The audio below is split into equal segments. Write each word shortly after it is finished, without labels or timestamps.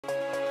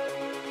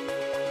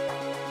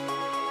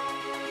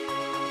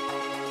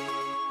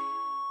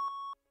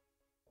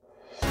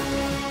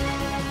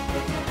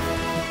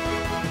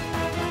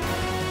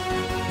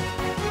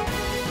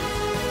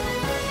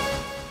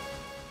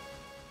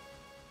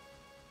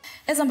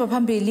Ezihamba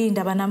phambili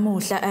indaba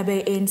namuhla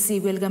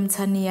abe-ANC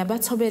kwelikaMthaniya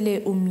bathobele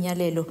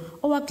umyalelo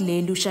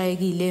owakuleli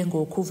ushayekile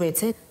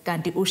ngokhuvethe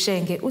kanti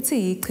uShenge uthi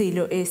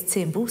yichilo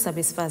esithembu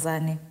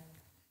sabesifazane.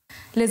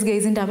 Lezi-ke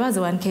izindaba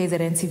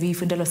ze-1KZNTV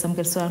ifundelo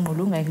samkeliswa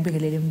Nqulunga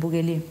ekubingelele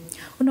mbukeli.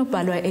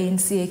 Unobhala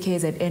we-ANC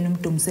e-KZN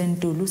uMdumiseni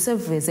Ntuli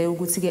useveze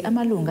ukuthi-ke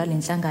amalunga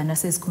lenhlangano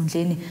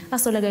asezikhundleni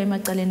asoleka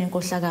emacaleni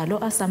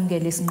enkohlakalo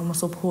asamukele isinqumo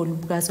sobuholi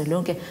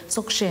bukazwelonke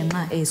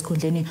sokushenqa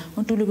ezikhundleni.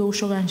 uNtuli-ke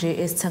usho kanje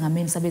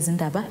esithangameni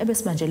sabezindaba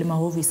ebesibanjelwe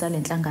emahhovisi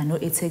alenhlangano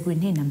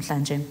eThekwini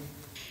namhlanje.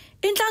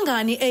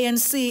 Inhlangano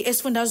ANC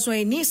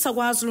esifundazweni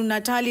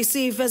saKwaZulu-Natal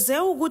siveze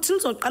ukuthi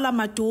lizoqala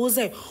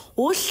maduze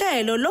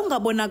uhlelo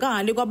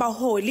lokungabonakali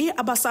kwabaholi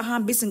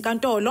abasahamba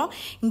izinkantolo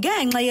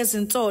ngenxa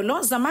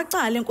yezinsolo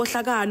zamacala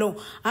enkohlakalo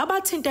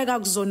abathinteka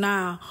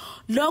kuzona.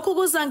 Lokhu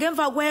kuza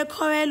ngemva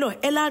kwekhwelo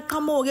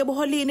elaqhamuka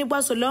ebuholini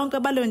bukazwelonke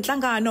balo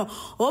nhlangano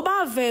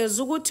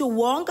obaveza ukuthi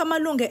wonke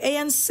amalungu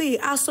e-ANC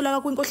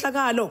asoleka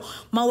kwinkohlakalo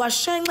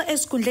mawashenxe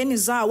esikhundleni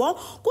zawo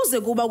kuze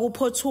kuba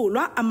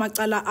kuphothulwa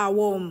amacala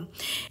awo.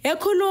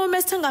 Ekhuluma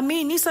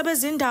esithangamini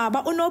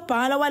sabezindaba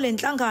unobhala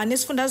walenhlangano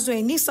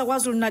esifundazweni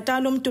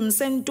saKwaZulu-Natal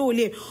uMdumiseni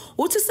Ntuli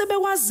uthi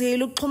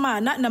sebekwazile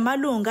ukuxhumana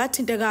namalunga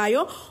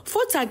athintekayo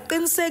futhi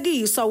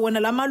aqinisekisa wona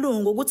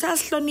lamalungu ukuthi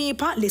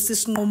asihlonipha lesi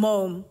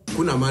sinqumo.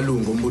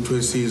 Kunamalungu ombutho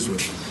wesizwe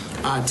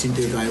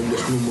athintekayo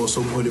kulesinqumo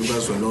sobuholi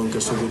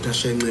bukazwelonke sokuthi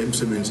ashenxe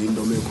emsebenzini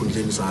noma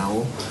ekhundleni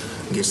zawo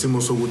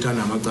ngesimo sokuthi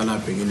anamacala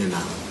abhekene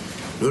nawo.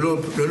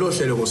 Lolo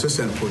hlelo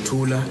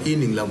ngosesiyaliphothula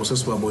iningi labo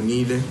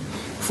sesibabonile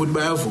futhi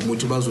bayavuma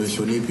ukuthi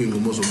bazoyihlonipha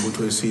inqumo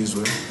zombutho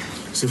wesizwe.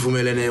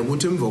 Sivumelene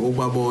ukuthi emva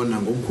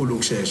kokubabona ngokukhulu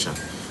ukusheshsha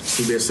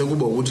sibe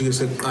sekuba ukuthi ke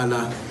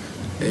sekuqala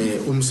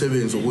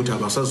umsebenzi ukuthi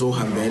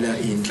abasazohambela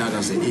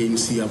inhlaka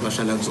ze-ANC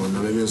abahlala kuzona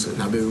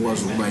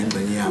nabekwazi ukuba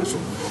ingxenye yazo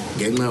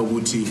ngenxa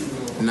yokuthi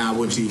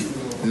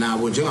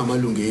nabo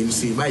njengamalungu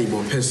e-ANC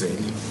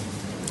bayibophezele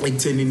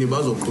ekuthenini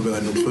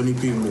bazoqhubeka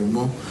nokuhlonipha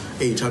inqumo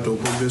eyithathwa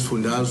ubuholi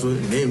besifundazwe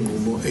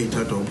nenqumo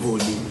eyithathwa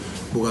ubuholi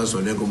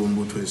bukazwelonke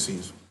bombutho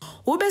wesizwe.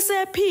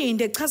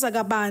 Ubesephinde echaza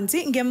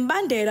kabanzi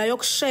ngembandela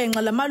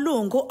yokushenqa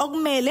lamalungu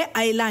okumele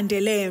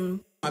ayilandele.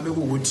 Abe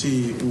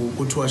ukuthi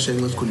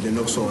washenqa esikhundleni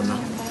okusona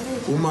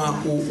uma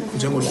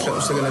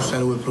njengosekela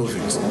hlalo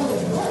weprovince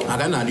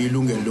akanalo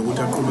ilungelo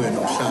lokuthi aqhubeke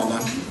nokuhlala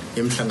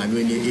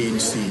emhlanganweni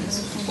ye-ANC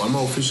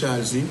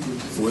wama-officials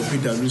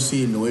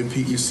we-PWC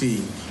nowe-PEC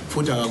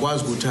futhi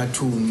akakwazi ukuthi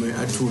athunywe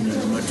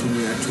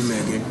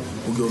athumeke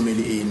ukuyomela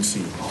i-ANC.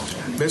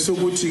 Bese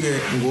ukuthi-ke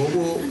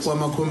ngoko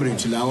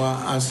kwama-comrade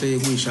lawa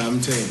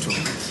asekuyishayamthetho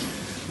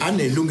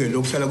anelungelo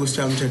lokuhlala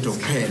kwisishayamthetho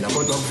kuphela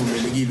kodwa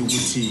kuvumelekile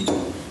ukuthi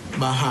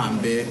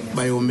bahambe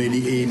bayomela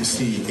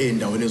i-ANC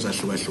endaweni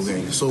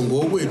ezahlukahlukene. So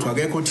ngokwethu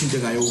akekho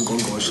othintekayo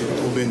ungqongqoshe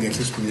obengehla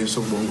esikhundleni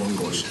sokuba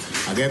ungqongqoshe.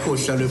 Akekho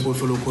ohlalo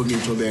eportfolio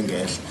committee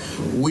obengehla.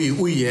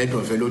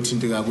 Uyedwa vele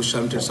othinteka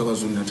kusishayamthetho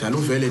saKwaZulu-Natal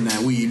uvele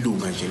naye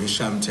uyilunga nje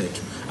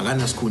lesishayamthetho.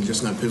 Akanasikhundla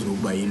esingaphezulu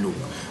ukuba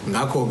yilunga.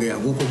 Ngakho-ke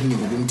akukho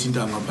okuningi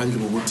okumthinta ngaphandle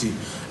kokuthi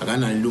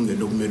akanalo ilungelo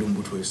lokumela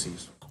umbutho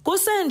wesizwe.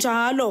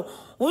 Kusenjalo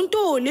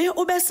uNtuli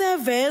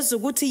ubeseveza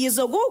ukuthi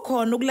yize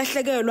kukhona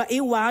ukulahlekelwa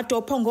iwadi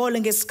ophongolo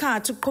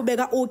ngesikhathi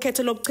kuqhubeka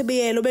ukhetho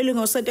lokuchibiyela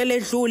belingosentele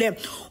edlule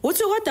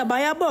uthi kodwa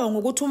bayabonga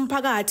ukuthi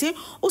umphakathi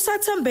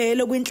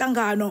usathembele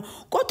kwinhlangano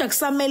kodwa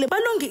kusamele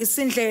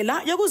balungise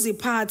indlela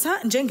yokuziphatha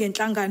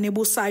njengenhlangano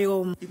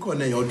ebusayo.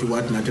 Ikhona yodwa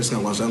iwadi nathi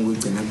singakwazanga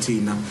ukugcina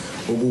kuthina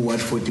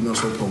okuwadi 14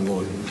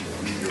 osophongolo.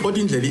 Kodwa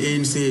indlela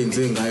i-ANC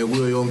yenze ngayo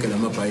kuyo yonke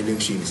lama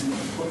by-elections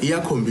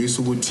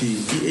iyakhombisa ukuthi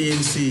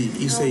i-ANC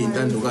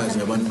iseyintandokazi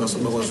yabantu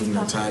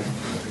bakwaZulu-Natal.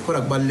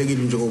 Kodwa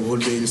kubalulekile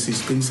njengobuholi be-ANC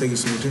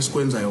siqinisekise ukuthi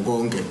esikwenzayo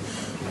konke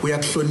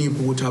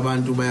kuyakuhlonipha ukuthi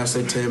abantu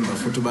bayasethemba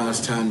futhi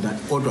bayasithanda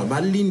kodwa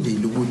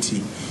balindile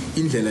ukuthi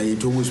indlela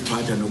yethu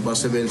ukuziphatha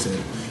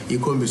nokubasebenzela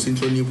ikhombisa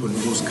inhlonipho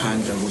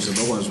nokuzikhandla ukuze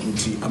bakwazi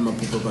ukuthi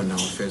amaphupho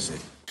abanawo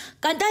afezeke.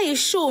 Kanti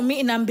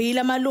ayishumi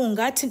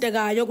amalunga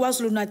athintekayo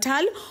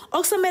KwaZulu-Natal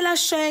okusamela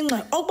shenxe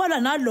okubalwa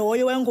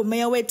naloyo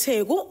wengumeya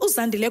weTheku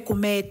uZandile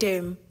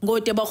Gumede.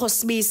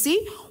 Ngodebahosibisi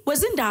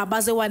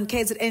wezindaba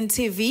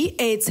ze-1KZNTV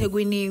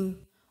eThekwini.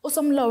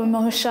 Usomlomo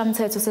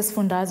wemahoshamthetho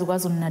sesifundazwe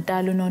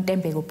KwaZulu-Natal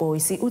uNontembeko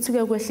Boyce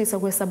uthi-ke ukwehlisa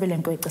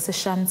kwesabelengqeqe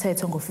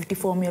sesishayamithetho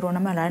ngo-54 million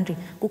amarandi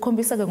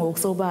kukhombisa-ke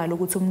ngokusobala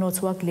ukuthi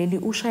umnotho wakuleli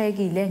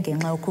ushayekile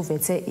ngenxa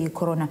yokhuvethe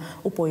i-corona.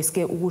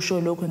 uBoyce-ke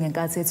ukusho lokhu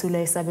ngenkathi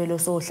ethula isabelo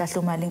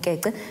sohlahlomali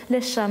inkece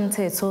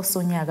lesishayamithetho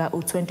sonyaka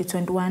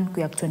u-2021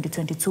 kuya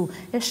ku-2022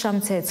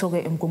 esishayamithetho-ke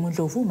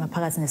eMgungundlovu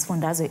maphakathi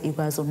nesifundazwe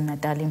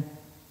iKwaZulu-Natal.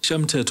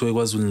 Ishamthetho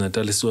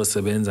eKwaZulu-Natal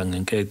siwasebenza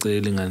ngenkece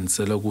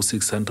elinganiselwa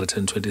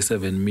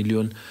ku-627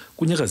 million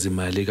kunyakaza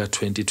imali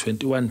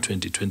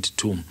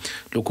ka-2021-2022.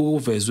 Lokhu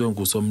kuvezwe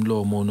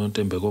ngusomlomo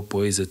uNontembeko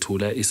Boyce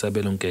ethula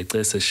isabelo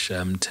nkece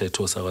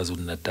sesishayamithetho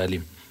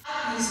saKwaZulu-Natal.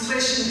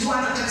 Administration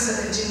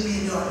 217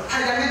 million,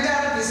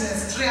 parliamentary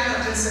business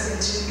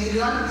 317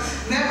 million,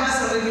 members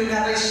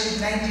remuneration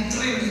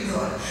 93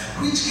 million,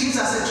 which gives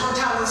us a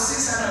total of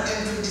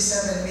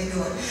 627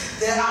 million.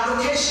 The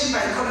allocation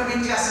by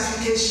economic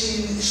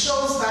classification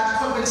shows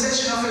that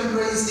compensation of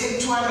employees take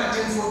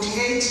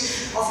 248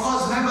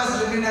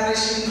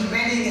 remuneration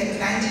remaining at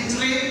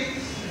 93,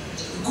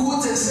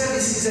 goods and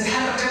services at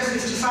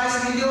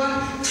 155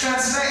 million,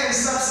 transfer and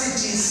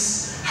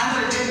subsidies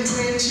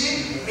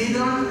 120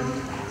 million,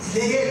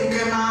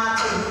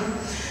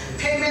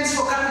 payments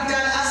for capital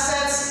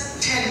assets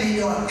 10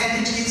 million,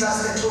 and it gives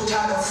us the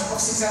total of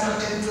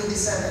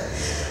 627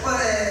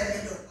 million.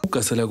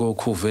 Ugasela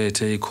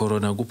kokhuvethe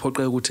icorona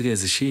kuphoqa ukuthi ke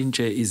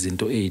zishintshe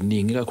izinto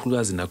eziningi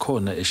kakhulukazi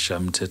nakhona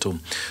eshamthetho.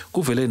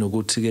 Kuvele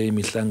nokuthi ke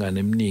imihlangano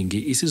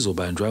eminingi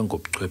isizobanjwa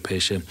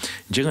ngobuchwepheshe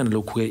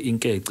njenganalokhu ke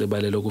inkece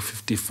balelo ku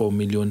 54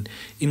 million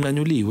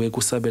inqanyuliwe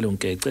kusabelo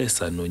nkece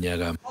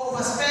sanonyaka.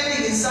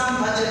 Overspending in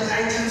some budget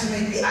items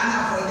may be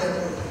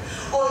unavoidable.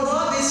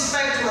 Although this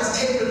fact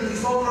was tabled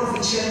before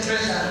provincial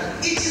treasury,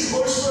 it is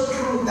also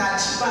true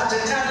that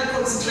budgetary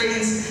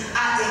constraints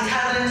are a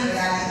current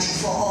reality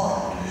for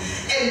all.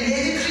 And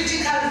many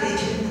critical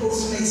vacant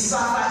posts may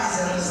suffer as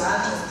a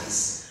result of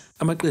this.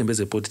 Amaqembu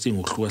ezepolitiki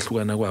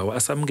ngokuhlukahlukana kwawo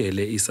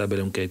asamukele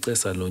isabelo nkece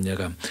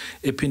salonyaka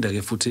ephinda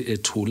ke futhi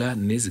ethula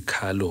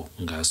nezikhalo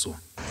ngaso.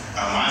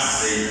 I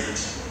must say that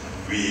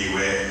we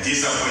were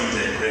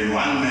disappointed when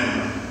one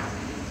member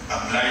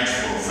applied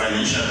for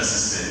financial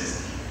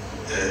assistance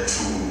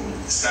to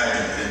start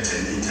at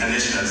an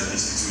international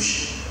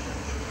institution,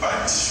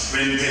 but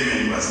when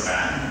payment was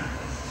done,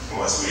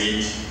 was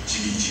made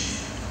jiggy.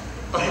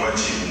 The member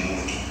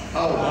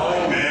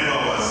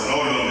was no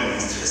longer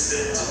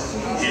interested.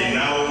 He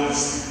now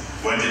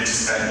wanted to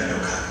study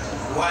local.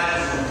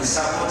 While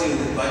supporting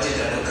the budget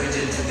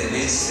allocated to the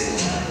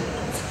legislature,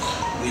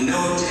 we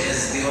note,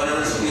 as the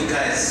Honourable Speaker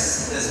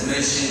has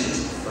mentioned,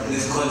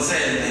 with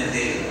concern that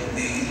the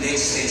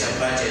legislature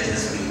budget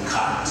has been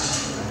cut.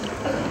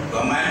 We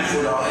are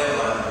mindful,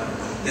 however,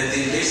 that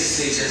the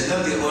legislature is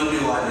not the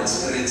only one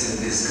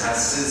experiencing these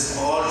cuts,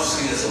 since all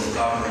spheres of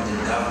government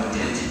and government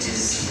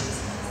entities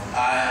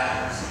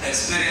are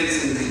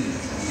experiencing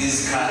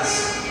these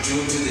cuts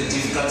due to the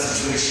difficult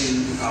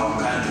situation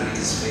our country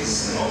is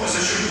facing.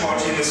 Opposition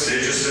party in this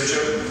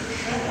legislature,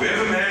 we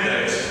have a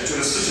mandate to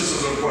the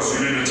citizens of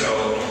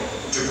KwaZulu-Natal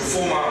to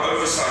perform our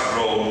oversight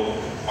role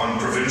on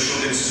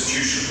provincial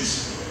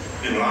institutions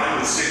in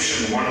line with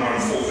Section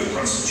 114 of the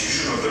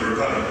Constitution of the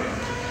Republic.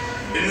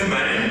 In the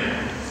main,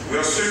 we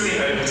are certainly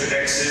able to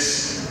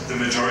access the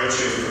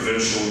majority of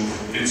provincial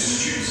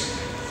institutes.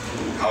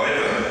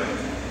 However,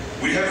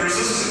 we have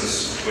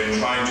resistance when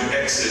trying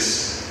to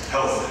access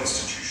health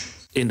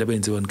institutions. Indaba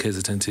yenziwa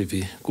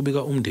 1KZNTV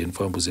kubika umndeni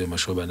Fambuze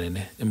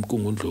Mashobanene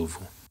eMkungundlovu.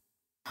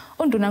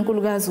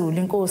 UNdunankulukazi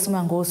uLinkosi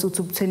Mangosi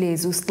uthi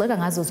uButhelezi usixeka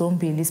ngazo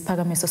zombili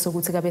isiphakamiso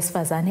sokuthi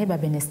abesifazane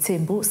babe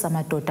nesithembu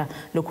samadoda.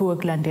 Lokhu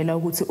kulandela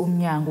ukuthi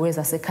umnyango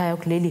wezasekhaya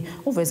kuleli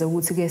uveze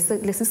ukuthi ke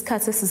lesi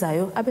sikhathi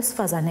esizayo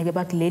abesifazane ke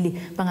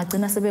bakuleli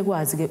bangagcina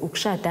sebekwazi ke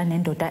ukushada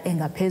nendoda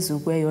engaphezulu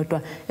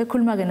kweyodwa.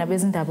 Ekhuluma ke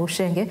nabezindaba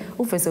uShenge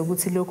uveze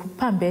ukuthi lokhu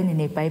kuphambene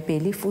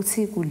neBhayibheli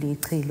futhi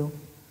kulichilo.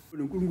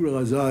 uNkulunkulu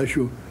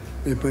akazasho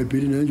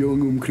eBhayibhelini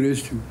njengoba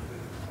umKristu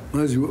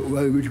mazi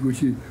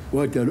ukuthi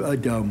wadala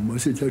Adam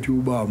wasethatha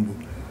ubambo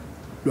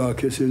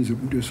lwakhe senze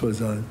umuntu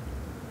wesifazane.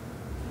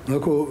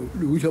 Ngakho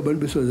ukuthi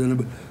abantu besifazane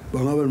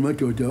bangaba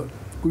namadoda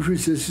kusho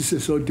isise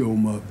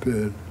Sodoma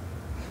phela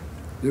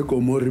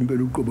leGomora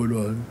impela uqobo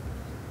lwalo.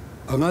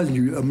 Angazi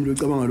nje umuntu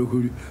ocabanga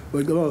lokho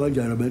bacabanga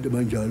kanjani abantu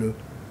abanjalo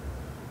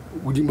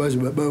ukuthi bazi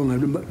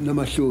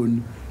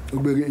banganamahloni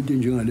ukubeka into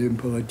njengale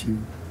emphakathini.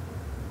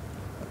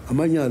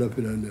 Amanyala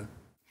phela la.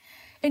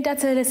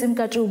 Intatheli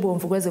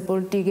esimkatshubomvu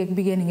kwezepolitiki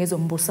ekubikeni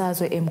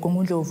ngezombusazwe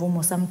eMgungundlovu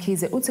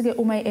uMosamkhize uthi ke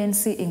uma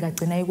iNC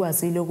ingagcina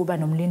ikwazile ukuba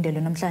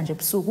nomlindelo namhlanje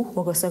ebusuku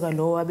wokweseka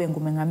lo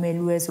wabengumengameli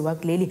wezwe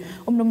wakuleli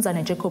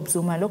umnumzane Jacob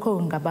Zuma lokho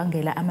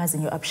kungabangela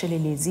amazinyo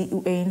abushelelezi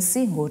uANC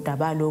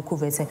ngodaba lokhu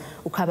vethe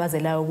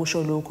ukhabazela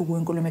ukusho lokhu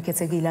kwinkulumo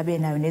ekhethekile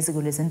abenayo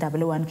neziko lezindaba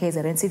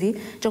le1KZNTV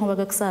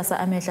njengoba kusasa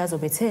amehla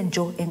azobethe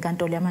njo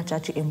enkantolo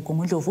yamajaji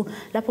eMgungundlovu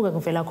lapho ke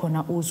kuvela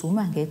khona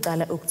uZuma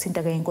ngecala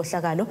ukuthinta ke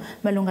inkohlakalo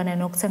malungana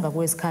nokuthenga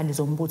izikhali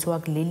zombutho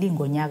wakuleli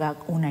ngonyaka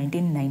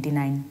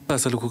u1999.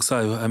 Asalokhu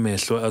kusayo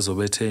amehlo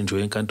azobethe nje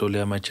enkantolo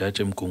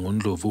yamajaji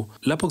eMgungundlovu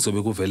lapho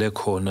kuzobe kuvele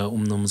khona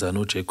umnumzane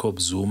uJacob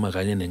Zuma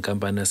kanye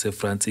nenkampani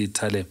yaseFrance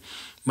iThale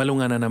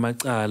malungana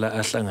namacala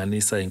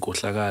ahlanganisa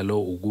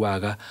inkohlakalo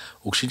ukwaka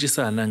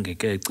ukushintshisana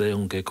ngekece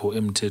ongekho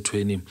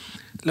emthethweni.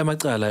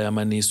 Lamacala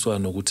yamaniswa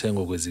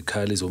nokuthengwa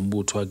kwezikhali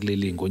zombutho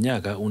wakuleli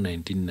ngonyaka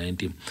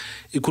u1990.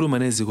 Ikhuluma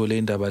neziko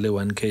leindaba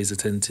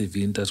le1KZNTV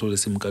intatheli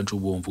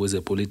esimkantshubomvu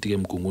kwezepolitiki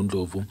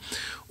eMgungundlovu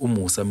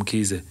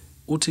uMosamkhize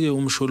uthi ke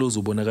umsholozi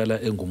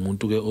ubonakala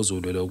engumuntu ke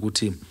ozolwela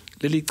ukuthi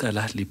leli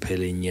cala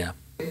liphele nya.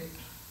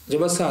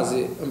 Njengoba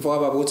sazi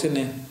mfowabo baba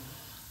ukuthi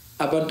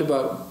abantu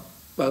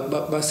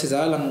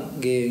basizala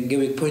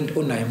nge-weak point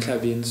onayo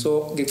emhlabeni,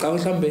 so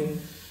ngicabanga mhlambe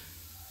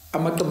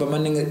amaqembu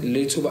amaningi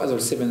lethuba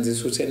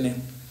azolisebenzisa ukuthi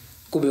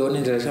kube yona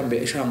indlela mhlambe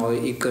eshaya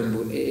ngayo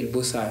iqembu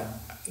elibusayo.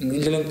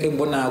 Indlela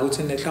engibona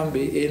ukuthi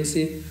mhlambe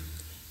iANC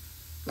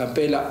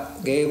ngampela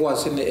ngeke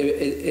kwazi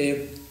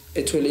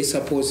ethole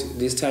isupport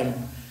this time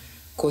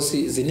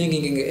because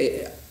ziningi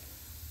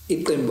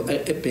iqembu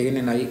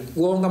ebhekene nayo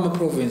wonke ama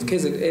province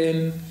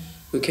KZN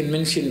we can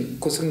mention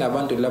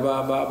kusenabantu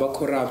laba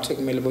corrupt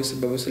ekumele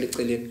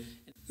babeseceleni.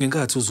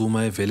 Ngenkathi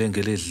uZuma evele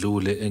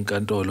ngeledlule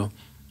enkantolo,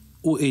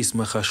 uAce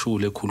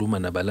Magashule ekhuluma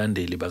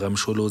nabalandeli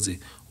bakaMsholozi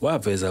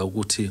waveza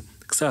ukuthi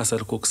kusasa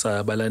lokusaya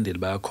abalandeli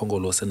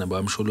bakaKhongolose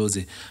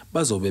nabamsholozi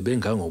bazobe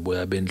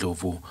bengangoboya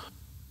bendlovu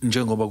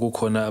njengoba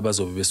kukhona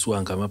abazobe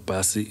besuka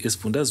ngamabhasi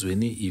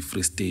esifundazweni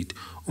iFree State.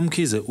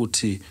 Umkhize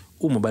uthi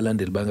uma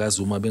abalandeli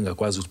bakaZuma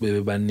bengakwazi ukuthi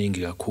bebe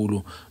baningi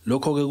kakhulu,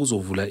 lokho ke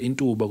kuzovula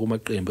intuba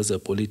kumaqembu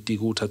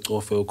ezepolitiki ukuthi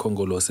acofe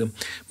uKhongolose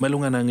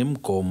malungana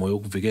ngemigomo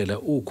yokuvikela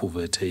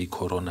ukhuvethe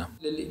icorona.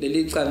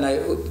 Leli cala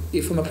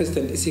iformer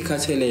president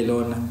isikhathele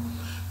lona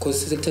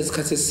because sekuthatha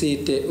isikhathi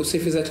eside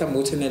usifisa mhlawumbe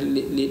ukuthi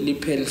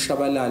liphele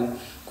lishabalala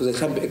kuze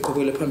mhlawumbe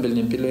eqhubekele phambili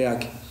nempilo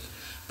yakhe.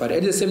 But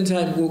at the same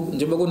time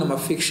njengoba kunama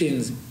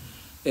fictions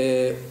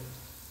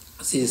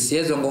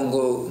siyezwa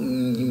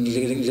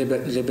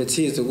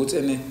nglebethizo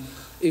ukuthi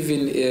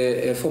even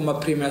a former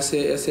premier as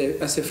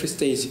a Free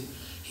State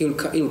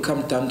he'll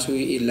come down to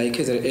like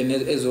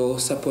ezo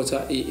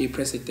supporter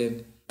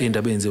president.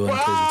 Indaba yenziwa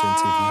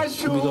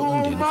 1KZNTV kubika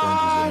umndeni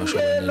uFandize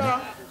Mashwanene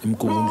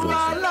eMgungundlovu.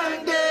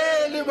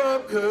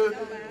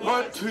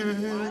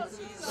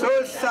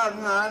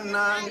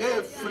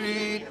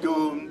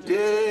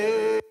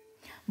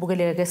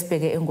 Bukeleka ke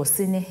sibheke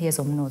engosini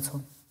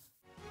yezomnotho.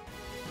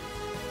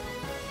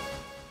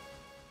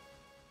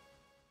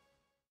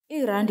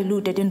 Irandi lu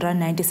 13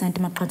 rand 90 cent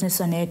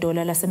maqhathaniswa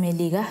nedola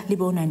laseMelika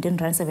libo 19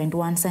 rand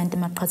 71 cent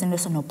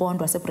maqhathaniswa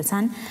nopondo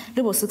waseBritain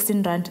libo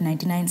 16 rand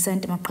 99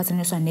 cent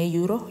maqhathaniswa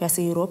neeuro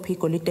yaseEurope.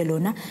 Igolide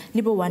lona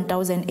libo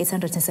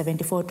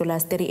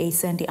 $1,874.38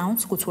 cent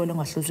ounce kuthole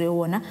ngahluzwe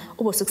wona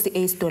ubo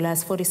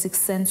 $68.46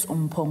 cents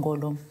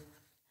umphongolo.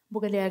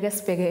 Bukeleka ke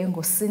sibheke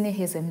engosini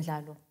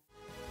yezemidlalo.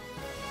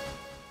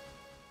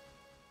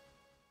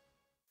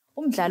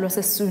 Umdlalo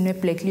wasesiswini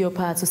weBlack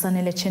Leopards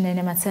usanele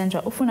Chenene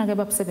Matsenjwa ufuna ke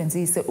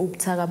babusebenzise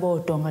ubuthaka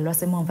bodonga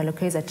lwasemomva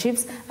loKaizer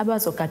Chiefs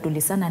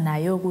abazogadulisana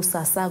nayo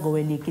kusasa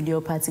koweligi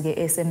Leopards ke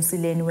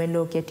esemsileni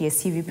weLoki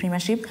DStv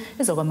Premiership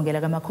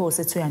izokwamukela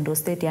kaMakhosi eThohoyandou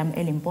Stadium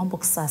eLimpopo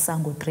kusasa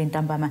ngo3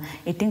 ntambama.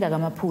 Idinga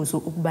kaMaphuzu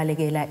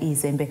ukubalekela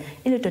izembe.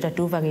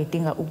 ILedodaduva ke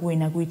idinga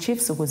ukuwina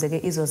kwiChiefs ukuze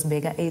ke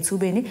izozibeka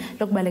ethubeni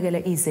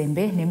lokubalekela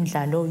izembe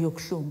nemidlalo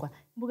yokuhlungwa.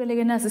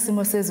 Bukeleke nasi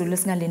isimo sezulu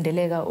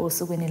esingalindeleka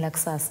osukwini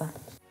lakusasa.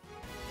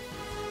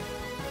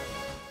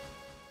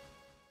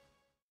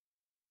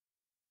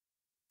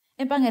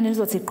 Empangeni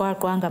lizothi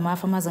qwaqwa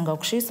ngamafa amazinga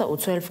okushisa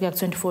u12 kuya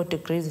ku24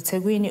 degrees,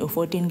 eThekwini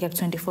u14 kuya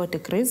ku24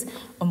 degrees,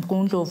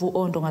 uMgungundlovu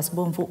Ondo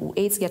ngasibomvu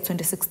u8 kuya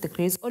ku26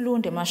 degrees,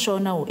 Olunde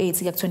Mashona u8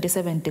 kuya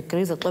ku27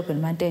 degrees, Xobho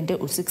Mantende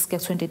u6 kuya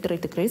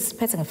ku23 degrees,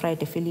 Phethe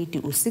ngeFriday Filidi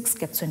u6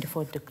 kuya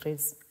ku24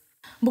 degrees.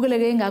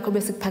 Bukeleke ingakho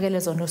bese kuphakele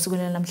zona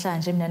osukwini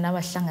namhlanje mina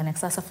nawe sihlangana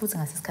kusasa futhi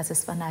ngasesikhathi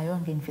esifanayo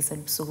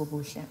nginifisela ubusuku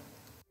obuhle.